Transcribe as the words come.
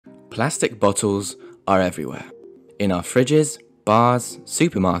Plastic bottles are everywhere. In our fridges, bars,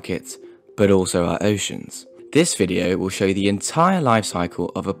 supermarkets, but also our oceans. This video will show you the entire life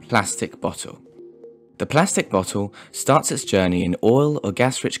cycle of a plastic bottle. The plastic bottle starts its journey in oil or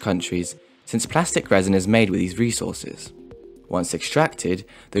gas-rich countries since plastic resin is made with these resources. Once extracted,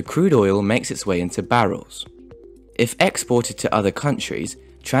 the crude oil makes its way into barrels. If exported to other countries,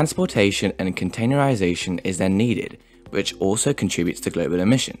 transportation and containerization is then needed, which also contributes to global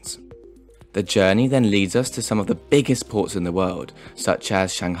emissions. The journey then leads us to some of the biggest ports in the world, such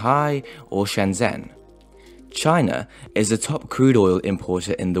as Shanghai or Shenzhen. China is the top crude oil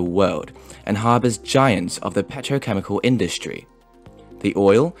importer in the world and harbors giants of the petrochemical industry. The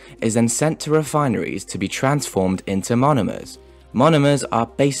oil is then sent to refineries to be transformed into monomers. Monomers are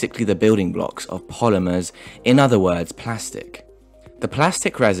basically the building blocks of polymers, in other words, plastic. The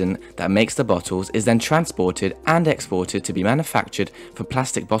plastic resin that makes the bottles is then transported and exported to be manufactured for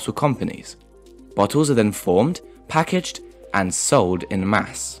plastic bottle companies. Bottles are then formed, packaged, and sold in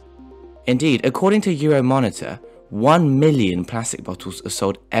mass. Indeed, according to Euromonitor, 1 million plastic bottles are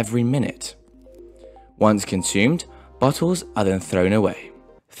sold every minute. Once consumed, bottles are then thrown away.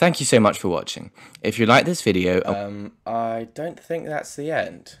 Thank you so much for watching. If you like this video... I don't think that's the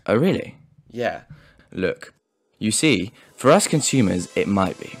end. Oh, really? Yeah. Look. You see, for us consumers it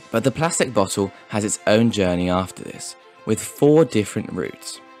might be, but the plastic bottle has its own journey after this, with 4 different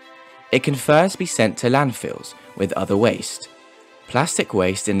routes. It can first be sent to landfills with other waste. Plastic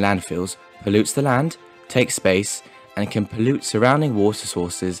waste in landfills pollutes the land, takes space, and can pollute surrounding water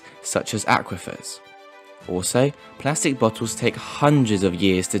sources such as aquifers. Also, plastic bottles take hundreds of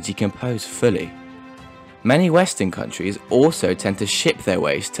years to decompose fully. Many Western countries also tend to ship their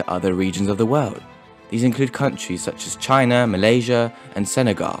waste to other regions of the world. These include countries such as China, Malaysia, and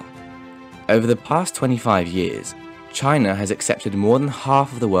Senegal. Over the past 25 years, China has accepted more than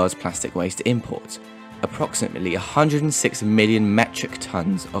half of the world's plastic waste imports, approximately 106 million metric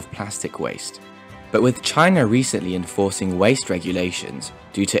tons of plastic waste. But with China recently enforcing waste regulations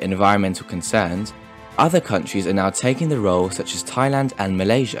due to environmental concerns, other countries are now taking the role, such as Thailand and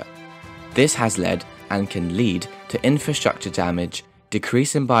Malaysia. This has led and can lead to infrastructure damage,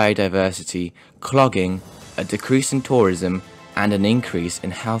 decrease in biodiversity, clogging, a decrease in tourism, and an increase in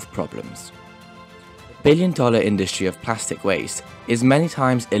health problems. The billion-dollar industry of plastic waste is many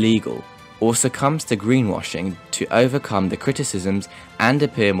times illegal or succumbs to greenwashing to overcome the criticisms and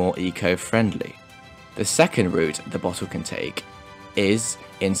appear more eco-friendly. The second route the bottle can take is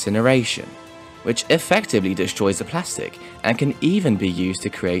incineration, which effectively destroys the plastic and can even be used to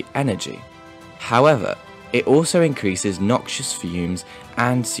create energy. However, it also increases noxious fumes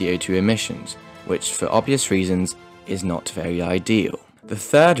and CO2 emissions, which for obvious reasons is not very ideal. The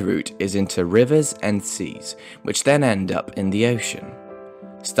third route is into rivers and seas, which then end up in the ocean.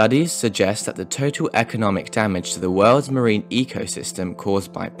 Studies suggest that the total economic damage to the world's marine ecosystem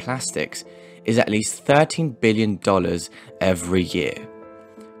caused by plastics is at least $13 billion every year.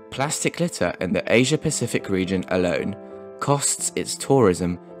 Plastic litter in the Asia-Pacific region alone costs its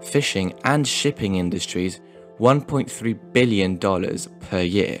tourism, fishing and shipping industries $1.3 billion per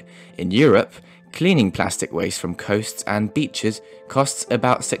year. In Europe, cleaning plastic waste from coasts and beaches costs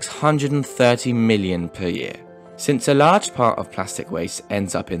about $630 million per year. Since a large part of plastic waste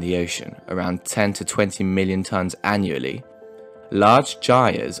ends up in the ocean, around 10 to 20 million tons annually, large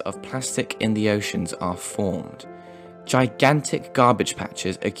gyres of plastic in the oceans are formed. Gigantic garbage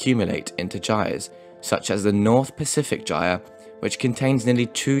patches accumulate into gyres, such as the North Pacific Gyre, which contains nearly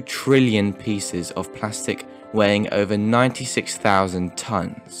 2 trillion pieces of plastic weighing over 96,000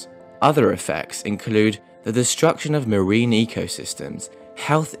 tons. Other effects include the destruction of marine ecosystems,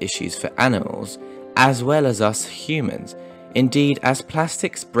 health issues for animals, as well as us humans. Indeed, as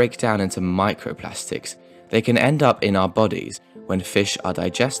plastics break down into microplastics, they can end up in our bodies when fish are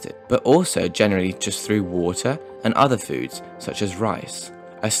digested, but also generally just through water and other foods such as rice.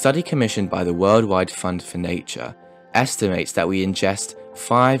 A study commissioned by the Worldwide Fund for Nature estimates that we ingest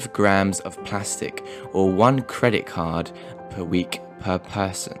 5 grams of plastic or 1 credit card per week per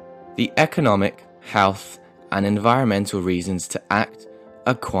person. The economic, health, and environmental reasons to act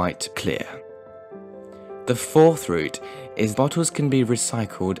are quite clear. The fourth route is bottles can be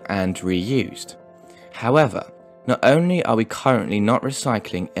recycled and reused. However, not only are we currently not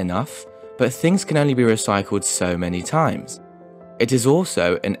recycling enough, but things can only be recycled so many times. It is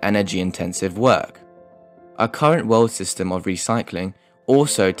also an energy-intensive work. Our current world system of recycling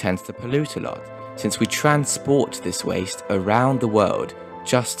also tends to pollute a lot, since we transport this waste around the world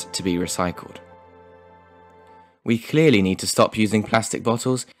just to be recycled. We clearly need to stop using plastic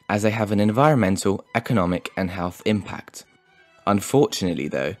bottles as they have an environmental, economic and health impact. Unfortunately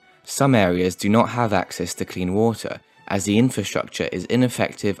though, Some areas do not have access to clean water, as the infrastructure is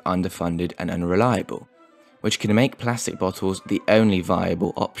ineffective, underfunded, and unreliable, which can make plastic bottles the only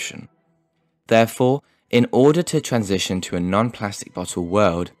viable option. Therefore, in order to transition to a non-plastic bottle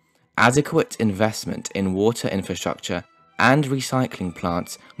world, adequate investment in water infrastructure and recycling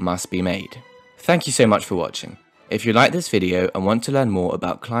plants must be made. Thank you so much for watching. If you like this video and want to learn more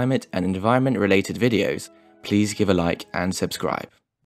about climate and environment related videos, please give a like and subscribe.